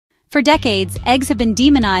For decades, eggs have been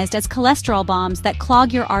demonized as cholesterol bombs that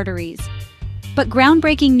clog your arteries. But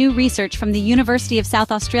groundbreaking new research from the University of South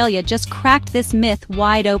Australia just cracked this myth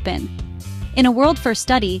wide open. In a world-first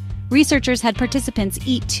study, researchers had participants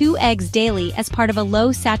eat 2 eggs daily as part of a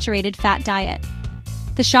low-saturated fat diet.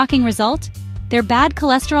 The shocking result? Their bad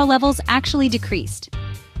cholesterol levels actually decreased.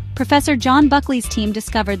 Professor Jon Buckley's team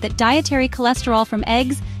discovered that dietary cholesterol from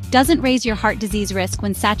eggs doesn't raise your heart disease risk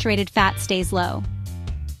when saturated fat stays low.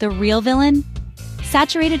 The real villain?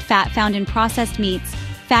 Saturated fat found in processed meats,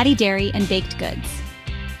 fatty dairy, and baked goods.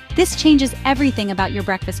 This changes everything about your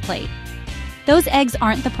breakfast plate. Those eggs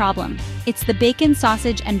aren't the problem. It's the bacon,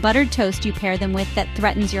 sausage, and buttered toast you pair them with that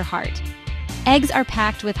threatens your heart. Eggs are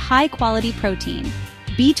packed with high-quality protein,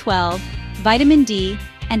 B12, vitamin D,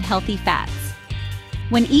 and healthy fats.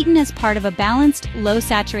 When eaten as part of a balanced,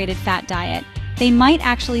 low-saturated fat diet, they might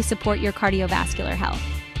actually support your cardiovascular health.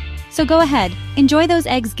 So go ahead, enjoy those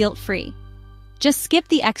eggs guilt-free. Just skip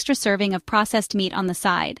the extra serving of processed meat on the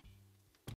side.